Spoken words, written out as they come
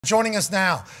Joining us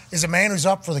now is a man who's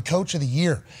up for the Coach of the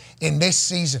Year in this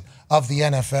season of the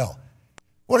NFL.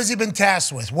 What has he been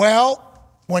tasked with? Well,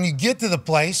 when you get to the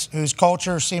place whose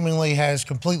culture seemingly has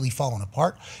completely fallen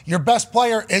apart, your best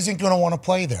player isn't going to want to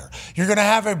play there. You're going to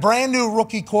have a brand new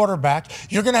rookie quarterback.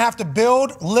 You're going to have to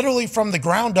build literally from the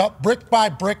ground up, brick by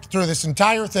brick, through this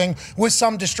entire thing with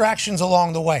some distractions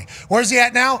along the way. Where's he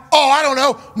at now? Oh, I don't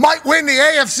know. Might win the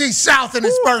AFC South in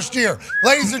his first year.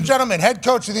 Ladies and gentlemen, head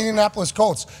coach of the Indianapolis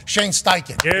Colts, Shane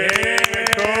Steichen.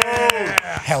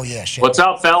 Yeah. Hell yeah, Shane. What's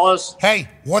up, fellas? Hey,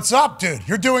 what's up, dude?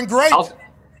 You're doing great.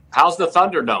 How's the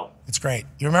Thunderdome? It's great.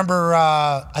 You remember,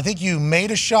 I think you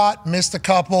made a shot, missed a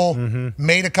couple,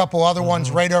 made a couple other ones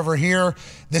right over here.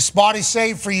 The spot is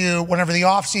saved for you whenever the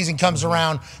offseason comes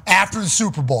around after the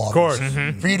Super Bowl. Of course.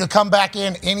 For you to come back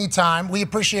in anytime. We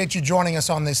appreciate you joining us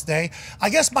on this day. I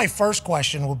guess my first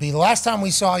question will be, the last time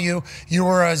we saw you, you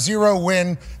were a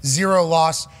 0-win,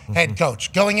 0-loss head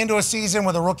coach, going into a season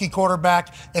with a rookie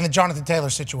quarterback in the Jonathan Taylor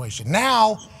situation.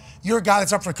 Now, you're a guy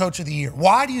that's up for Coach of the Year.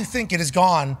 Why do you think it has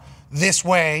gone this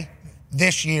way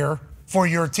this year for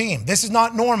your team? This is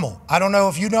not normal. I don't know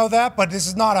if you know that, but this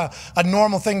is not a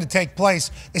normal thing to take place,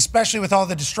 especially with all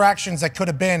the distractions that could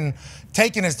have been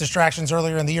taken as distractions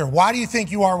earlier in the year. Why do you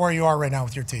think you are where you are right now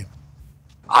with your team?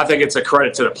 I think it's a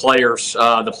credit to the players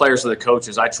and the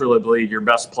coaches. I truly believe your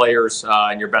best players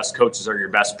and your best coaches are your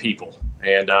best people.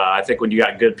 And I think when you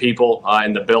got good people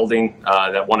in the building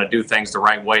that want to do things the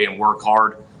right way and work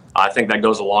hard, I think that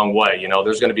goes a long way. You know,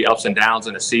 there's going to be ups and downs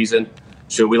in a season.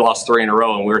 Shoot, we lost 3 in a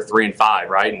row and we were 3-5,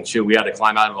 right? And shoot, we had to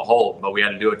climb out of a hole, but we had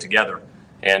to do it together.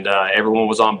 And everyone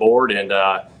was on board. And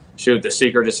shoot, the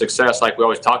secret to success, like we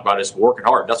always talk about, is working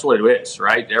hard. That's what it is,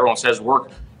 right? Everyone says work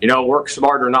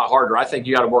smarter, not harder. I think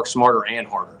you got to work smarter and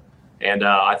harder. And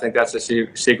I think that's the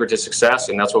secret to success,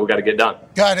 and that's what we got to get done.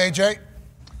 Go ahead, AJ.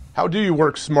 How do you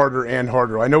work smarter and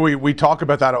harder? I know we talk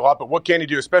about that a lot, but what can you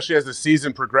do, especially as the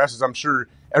season progresses? I'm sure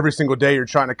every single day you're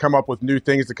trying to come up with new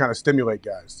things to kind of stimulate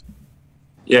guys.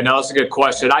 Yeah, no, that's a good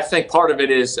question. I think part of it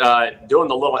is doing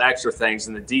the little extra things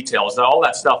and the details. All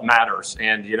that stuff matters.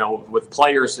 And, you know, with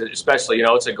players especially, you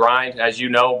know, it's a grind. As you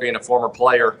know, being a former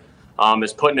player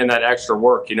is putting in that extra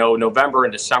work. You know, November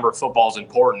and December football is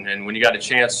important. And when you got a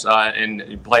chance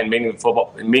in playing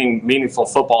meaningful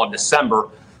football in December,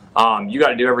 you got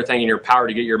to do everything in your power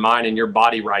to get your mind and your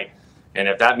body right. And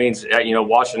if that means, you know,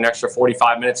 watching an extra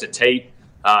 45 minutes of tape,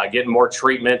 getting more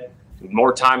treatment,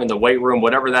 more time in the weight room,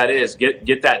 whatever that is,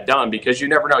 get that done, because you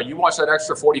never know. You watch that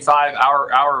extra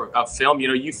 45-hour of film, you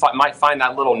know, you might find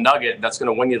that little nugget that's going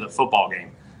to win you the football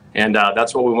game. And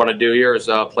that's what we want to do here as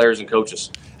players and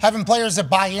coaches. Having players that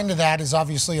buy into that is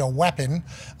obviously a weapon,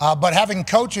 but having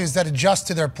coaches that adjust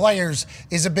to their players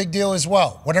is a big deal as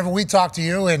well. Whenever we talked to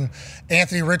you and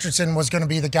Anthony Richardson was going to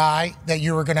be the guy that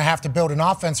you were going to have to build an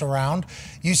offense around,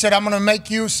 you said, I'm going to make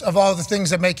use of all the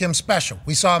things that make him special.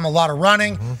 We saw him a lot of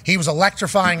running. He was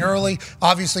electrifying early.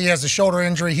 Obviously, he has a shoulder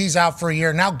injury. He's out for a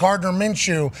year. Now Gardner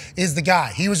Minshew is the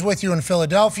guy. He was with you in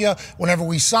Philadelphia. Whenever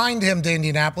we signed him to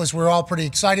Indianapolis, we were all pretty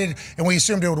excited, and we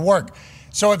assumed it would work.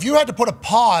 So if you had to put a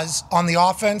pause on the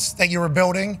offense that you were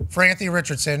building for Anthony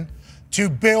Richardson to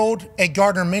build a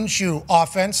Gardner Minshew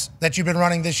offense that you've been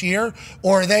running this year,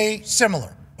 or are they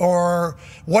similar? Or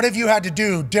what have you had to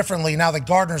do differently now that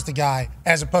Gardner's the guy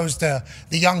as opposed to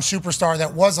the young superstar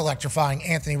that was electrifying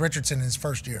Anthony Richardson in his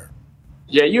first year?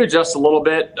 Yeah, you adjust a little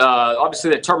bit.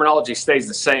 Obviously, the terminology stays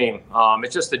the same.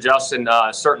 It's just adjusting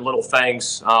certain little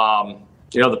things.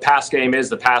 You know, the pass game is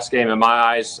the pass game in my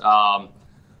eyes.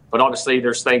 But obviously,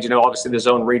 there's things, you know, obviously the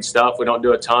zone read stuff. We don't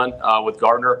do a ton with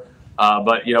Gardner.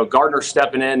 But, you know, Gardner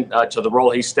stepping in to the role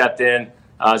he stepped in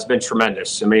has been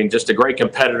tremendous. I mean, just a great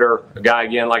competitor, a guy,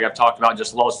 again, like I've talked about,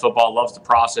 just loves football, loves the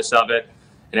process of it.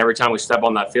 And every time we step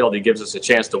on that field, he gives us a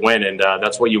chance to win. And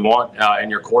that's what you want in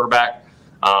your quarterback.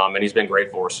 And he's been great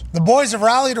for us. The boys have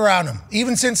rallied around him,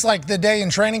 even since like the day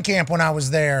in training camp when I was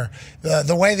there.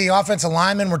 The way the offensive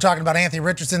linemen were talking about Anthony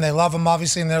Richardson, they love him,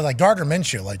 obviously, and they're like, Gardner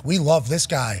Minshew, like, we love this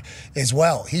guy as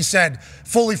well. He said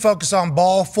fully focused on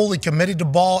ball, fully committed to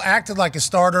ball, acted like a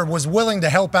starter, was willing to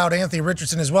help out Anthony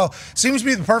Richardson as well. Seems to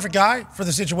be the perfect guy for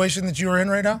the situation that you are in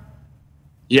right now.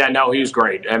 Yeah, no, he was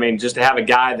great. I mean, just to have a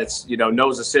guy that's, you know,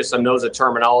 knows the system, knows the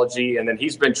terminology, and then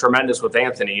he's been tremendous with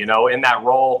Anthony, you know, in that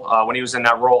role, when he was in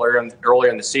that role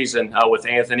earlier in the season with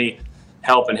Anthony,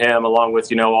 helping him along with,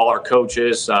 you know, all our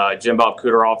coaches, Jim Bob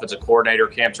Cooter, offensive coordinator,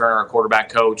 Cam Turner, our quarterback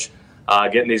coach,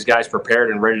 getting these guys prepared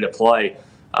and ready to play.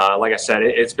 Like I said,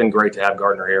 it's been great to have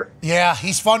Gardner here. Yeah,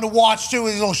 he's fun to watch, too,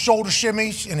 with his little shoulder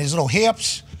shimmies and his little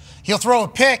hips. He'll throw a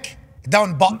pick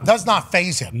It does not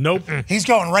faze him. Nope. He's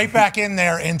going right back in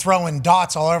there and throwing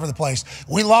dots all over the place.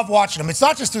 We love watching him. It's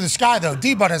not just through the sky, though.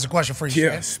 D-Bud has a question for you,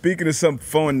 Yeah, Shane. speaking of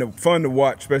something fun to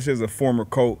watch, especially as a former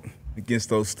Colt against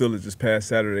those Steelers this past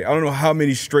Saturday. I don't know how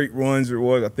many straight runs there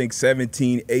was. I think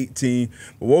 17, 18.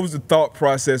 But what was the thought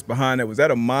process behind that? Was that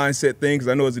a mindset thing? Because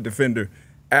I know as a defender,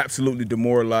 absolutely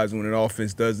demoralizing when an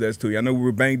offense does that to you. I know we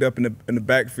were banged up in the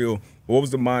backfield. But what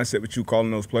was the mindset with you calling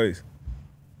those plays?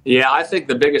 Yeah, I think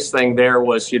the biggest thing there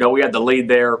was, we had the lead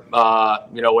there,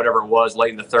 whatever it was,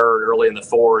 late in the third, early in the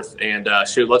fourth, and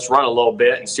let's run a little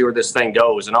bit and see where this thing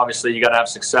goes. And obviously, you got to have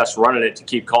success running it to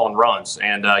keep calling runs.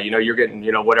 And you're getting,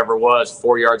 whatever it was,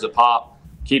 4 yards a pop.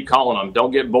 Keep calling them. Don't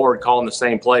get bored calling the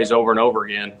same plays over and over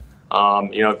again.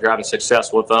 If you're having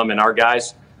success with them, and our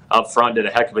guys up front did a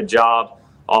heck of a job.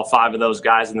 All 5 of those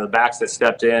guys in the backs that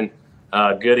stepped in.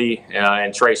 Goody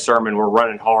and Trey Sermon were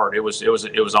running hard. It was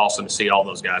awesome to see all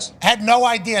those guys. Had no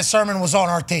idea Sermon was on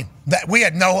our team. That we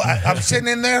had no. I was sitting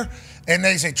in there, and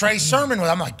they say Trey Sermon.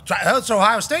 I'm like, that's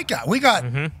Ohio State guy. We got.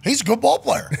 He's a good ball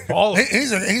player.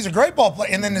 He's a great ball player.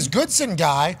 And then this Goodson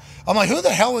guy. I'm like, who the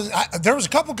hell is? There was a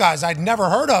couple guys I'd never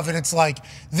heard of, and it's like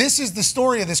this is the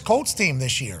story of this Colts team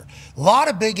this year. A lot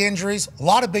of big injuries, a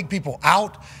lot of big people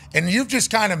out. And you've just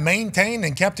kind of maintained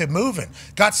and kept it moving.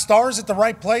 Got stars at the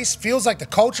right place. Feels like the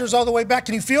culture's all the way back.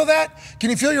 Can you feel that? Can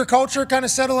you feel your culture kind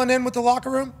of settling in with the locker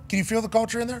room? Can you feel the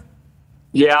culture in there?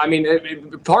 Yeah, I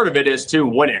mean, part of it is, too,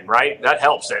 winning, right? That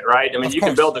helps it, right? I mean, you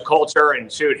can build the culture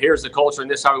and, here's the culture and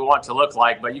this is how we want it to look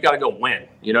like, but you got to go win.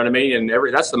 You know what I mean?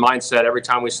 And that's the mindset every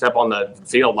time we step on the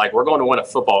field. Like, we're going to win a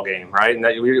football game, right?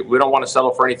 And we don't want to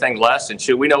settle for anything less.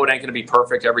 And, we know it ain't going to be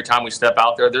perfect every time we step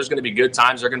out there. There's going to be good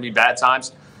times. There are going to be bad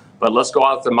times. But let's go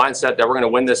out with the mindset that we're going to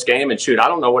win this game. And, I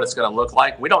don't know what it's going to look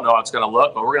like. We don't know how it's going to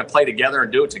look, but we're going to play together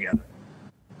and do it together.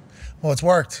 Well, it's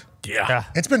worked. Yeah.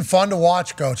 It's been fun to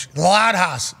watch, Coach. The Loud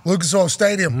House, Lucas Oil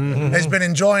Stadium, has been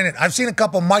enjoying it. I've seen a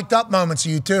couple mic'd up moments of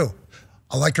you, too.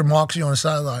 I like your moxie on the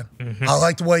sideline. I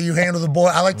like the way you handle the boy.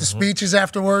 I like the speeches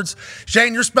afterwards.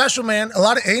 Shane, you're special, man. A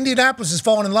lot of Indianapolis is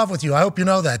falling in love with you. I hope you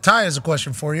know that. Ty has a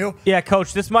question for you. Yeah,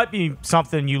 Coach, this might be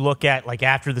something you look at like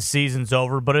after the season's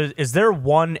over, but is there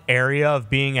one area of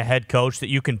being a head coach that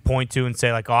you can point to and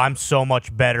say like, oh, I'm so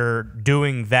much better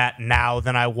doing that now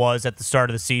than I was at the start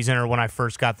of the season or when I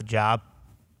first got the job?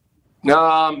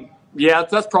 Yeah,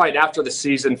 that's probably an after the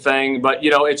season thing, but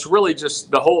it's really just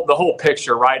the whole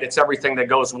picture, right? It's everything that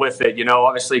goes with it.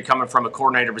 Obviously coming from a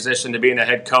coordinator position to being a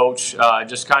head coach,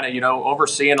 just kind of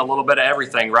overseeing a little bit of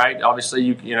everything, right? Obviously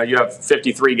you have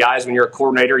 53 guys when you're a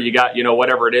coordinator. You got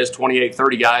whatever it is, 28,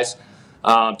 30 guys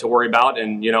to worry about,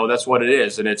 and that's what it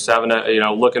is. And it's having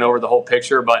looking over the whole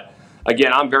picture. But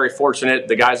again, I'm very fortunate.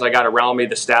 The guys I got around me,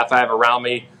 the staff I have around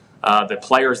me, the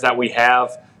players that we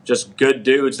have. Just good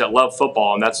dudes that love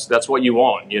football, and that's what you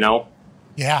want,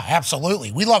 Yeah,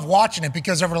 absolutely. We love watching it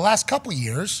because over the last couple of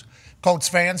years, Colts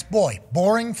fans,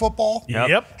 boring football.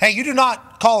 Yep. Hey, you do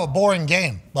not call a boring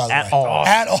game, by the way.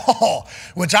 At all.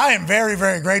 Which I am very,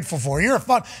 very grateful for. You're a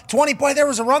fun 20 point. There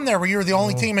was a run there where you were the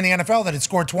only team in the NFL that had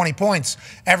scored 20 points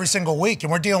every single week,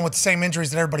 and we're dealing with the same injuries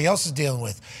that everybody else is dealing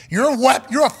with. You're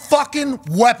a fucking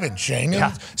weapon, Shane.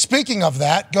 Yeah. Speaking of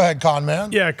that, go ahead, Con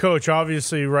Man. Yeah, Coach,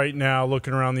 obviously right now,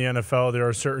 looking around the NFL, there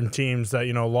are certain teams that,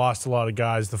 lost a lot of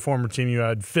guys. The former team you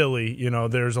had, Philly,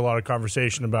 there's a lot of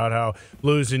conversation about how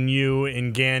losing you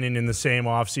and Gannon in the same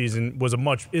offseason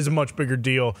is a much bigger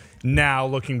deal now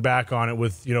looking back on it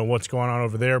with, what's going on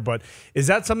over there. But is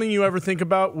that something you ever think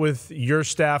about with your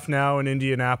staff now in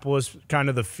Indianapolis, kind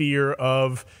of the fear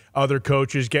of other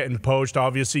coaches getting poached?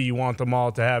 Obviously, you want them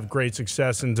all to have great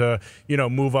success and to,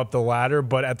 move up the ladder.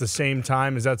 But at the same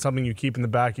time, is that something you keep in the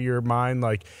back of your mind?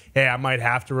 Like, hey, I might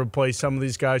have to replace some of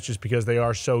these guys just because they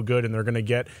are so good and they're going to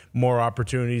get more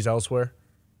opportunities elsewhere?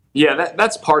 Yeah,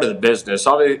 that's part of the business.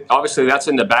 Obviously, that's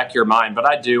in the back of your mind. But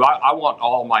I want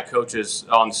all my coaches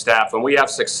on staff. When we have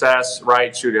success,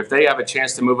 right, if they have a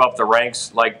chance to move up the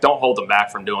ranks, like, don't hold them back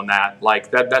from doing that.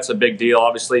 Like, that's a big deal.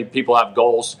 Obviously, people have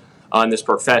goals in this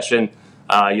profession,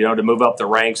 to move up the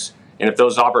ranks. And if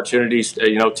those opportunities,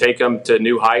 take them to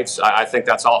new heights, I think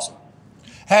that's awesome.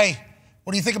 Hey,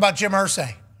 what do you think about Jim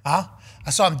Irsay? Huh?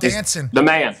 I saw him dancing. The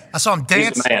man. I saw him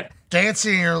dancing. He's the man.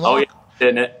 Dancing in your Oh, yeah.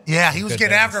 Didn't it? Yeah, he was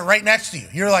getting after it right next to you.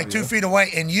 You're like 2 feet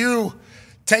away, and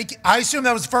I assume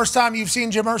that was the first time you've seen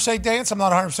Jim Irsay dance. I'm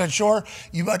not 100% sure.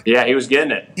 Yeah, he was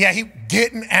getting it. Yeah, he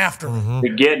getting after it.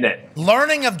 He's getting it.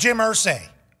 Learning of Jim Irsay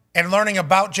and learning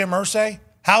about Jim Irsay,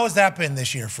 how has that been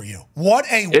this year for you? What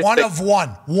a one of one.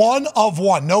 One of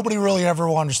one. Nobody really ever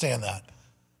will understand that.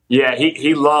 Yeah,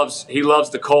 he loves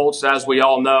the Colts, as we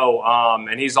all know,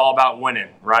 and he's all about winning,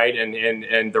 right?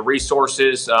 And the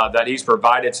resources that he's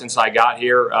provided since I got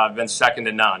here have been second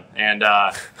to none. And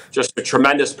just a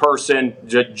tremendous person,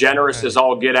 generous as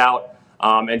all get out,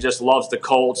 and just loves the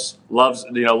Colts, loves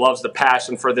the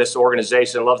passion for this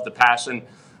organization, loves the passion,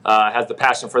 has the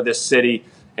passion for this city.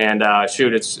 And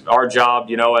it's our job,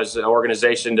 as an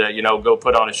organization to, go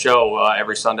put on a show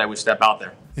every Sunday we step out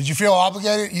there. Did you feel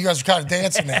obligated? You guys were kind of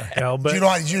dancing there. Yeah, but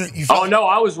oh, no,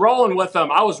 I was rolling with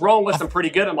them. I was rolling with them pretty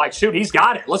good. I'm like, shoot, he's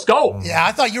got it. Let's go. Yeah,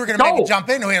 I thought you were going to maybe jump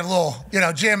in. We had a little,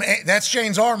 Jim, that's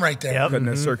Shane's arm right there. Yep. Cutting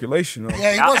that circulation.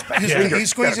 Yeah,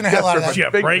 he's squeezing the hell out of that. Yeah,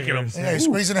 breaking him. Yeah, he's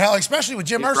squeezing the hell, especially with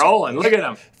Jim He's Irsay. rolling. Look at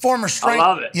him. Former strength. I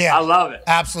love it. Yeah, I love it.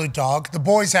 Absolute dog. The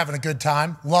boys having a good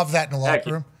time. Love that in the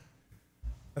locker room.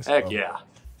 Heck yeah.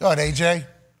 Go ahead, AJ.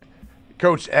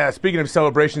 Coach, speaking of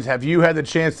celebrations, have you had the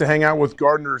chance to hang out with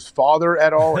Gardner's father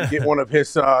at all and get one of his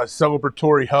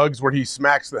celebratory hugs where he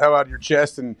smacks the hell out of your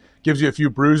chest and gives you a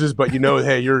few bruises, but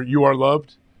hey, you are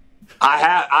loved? I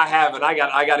haven't.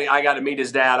 I got to meet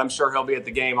his dad. I'm sure he'll be at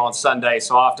the game on Sunday,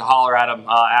 so I'll have to holler at him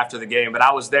after the game. But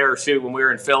I was there, when we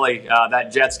were in Philly,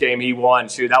 that Jets game he won.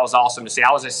 That was awesome to see.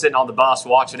 I was just sitting on the bus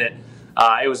watching it.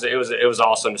 It was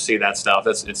awesome to see that stuff.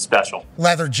 It's special.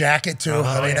 Leather jacket too.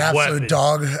 Absolute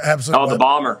dog. Absolute. Oh, the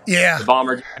bomber. Yeah, the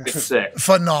bomber is sick.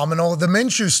 Phenomenal. The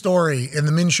Minshew story in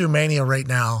the Minshew mania right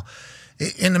now,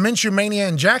 in the Minshew mania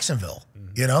in Jacksonville.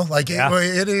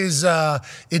 It is.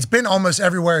 It's been almost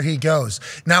everywhere he goes.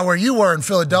 Now, where you were in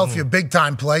Philadelphia, big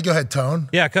time play. Go ahead, Tone.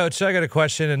 Yeah, Coach. I got a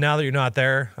question, and now that you're not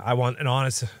there, I want an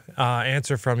honest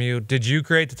answer from you. Did you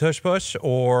create the tush push,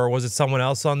 or was it someone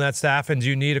else on that staff? And do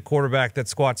you need a quarterback that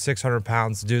squats 600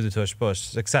 pounds to do the tush push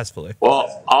successfully?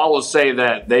 Well, I will say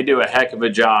that they do a heck of a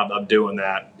job of doing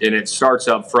that, and it starts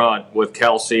up front with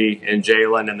Kelsey and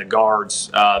Jalen and the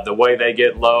guards. The way they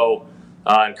get low.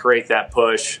 And create that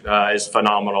push is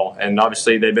phenomenal. And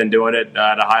obviously they've been doing it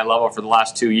at a high level for the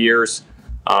last 2 years.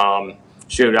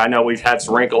 I know we've had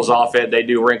some wrinkles off it. They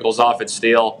do wrinkles off it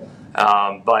still.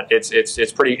 But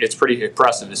it's pretty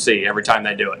impressive to see every time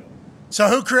they do it. So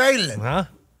who created it? Huh?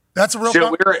 That's a real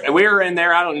we were in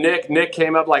there. Nick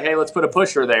came up like, hey, let's put a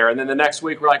pusher there. And then the next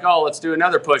week we're like, oh, let's do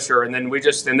another pusher. And then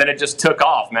it just took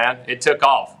off, man. It took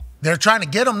off. They're trying to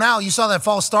get him now. You saw that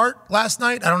false start last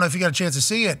night? I don't know if you got a chance to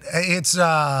see it. It's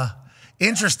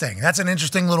interesting. That's an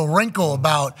interesting little wrinkle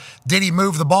about did he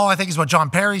move the ball, I think is what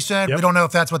John Perry said. Yep. We don't know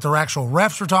if that's what the actual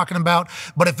refs were talking about.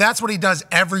 But if that's what he does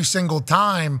every single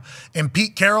time, and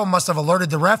Pete Carroll must have alerted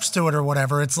the refs to it or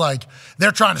whatever, it's like they're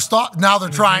trying to stop. Now they're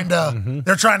trying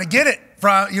to get it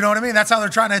from, you know what I mean? That's how they're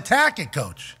trying to attack it,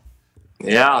 Coach.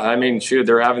 Yeah,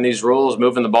 they're having these rules,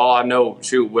 moving the ball. I know,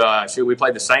 we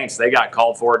played the Saints. They got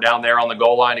called for it down there on the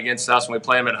goal line against us when we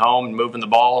play them at home and moving the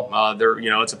ball.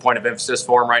 It's a point of emphasis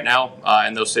for them right now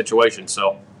in those situations.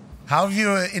 So, how have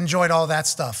you enjoyed all that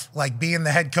stuff? Like being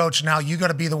the head coach now, you got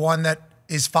to be the one that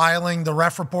is filing the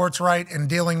ref reports, right, and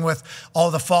dealing with all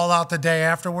the fallout the day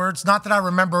afterwards. Not that I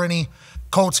remember any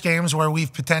Colts games where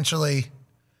we've potentially.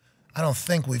 I don't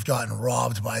think we've gotten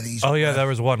robbed by these. Oh, yeah, there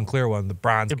was one clear one, the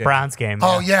Browns game. Browns game.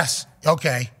 Oh, yes.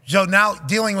 Okay. So now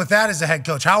dealing with that as a head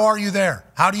coach, how are you there?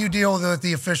 How do you deal with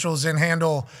the officials and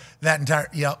handle that entire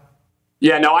 – yep.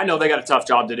 Yeah, no, I know they got a tough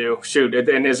job to do.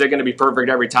 And is it going to be perfect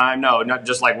every time? No, not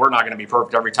just like we're not going to be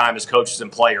perfect every time as coaches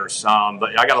and players.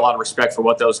 But I got a lot of respect for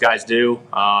what those guys do,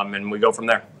 and we go from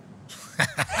there.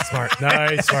 Smart.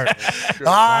 Nice. Smart. All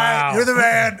right, you're the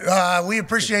man. We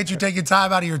appreciate you taking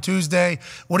time out of your Tuesday.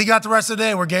 What do you got the rest of the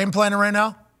day? We're game planning right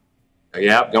now?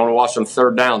 Yeah, going to watch some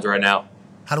third downs right now.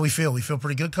 How do we feel? We feel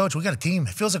pretty good, Coach? We got a team.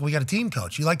 It feels like we got a team,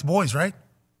 Coach. You like the boys, right?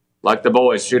 Like the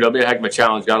boys. It'll be a heck of a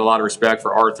challenge. Got a lot of respect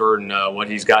for Arthur and what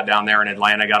he's got down there in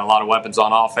Atlanta. Got a lot of weapons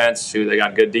on offense. They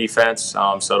got good defense.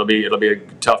 So it'll be a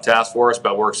tough task for us,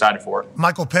 but we're excited for it.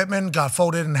 Michael Pittman got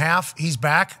folded in half. He's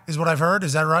back, is what I've heard.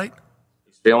 Is that right?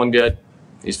 Feeling good.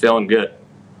 He's feeling good.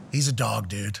 He's a dog,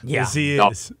 dude. Yeah. Yes, he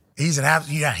is. He's an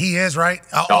he is, right?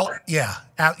 Yeah.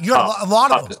 You got a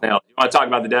lot of them. Now. You want to talk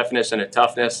about the definition of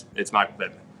toughness? It's Michael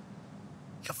Pittman.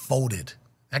 He got folded.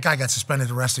 That guy got suspended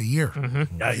the rest of the year.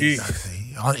 Mm-hmm. Yeah,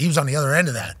 he was on the other end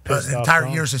of that. An entire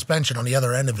year suspension on the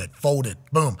other end of it. Folded.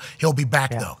 Boom. He'll be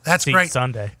back, though. That's great.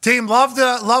 Sunday. Team, love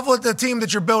with the team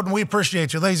that you're building. We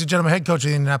appreciate you. Ladies and gentlemen, head coach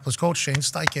of the Indianapolis Colts, Shane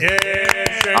Steichen.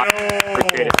 Yeah, Shane.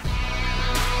 Appreciate it.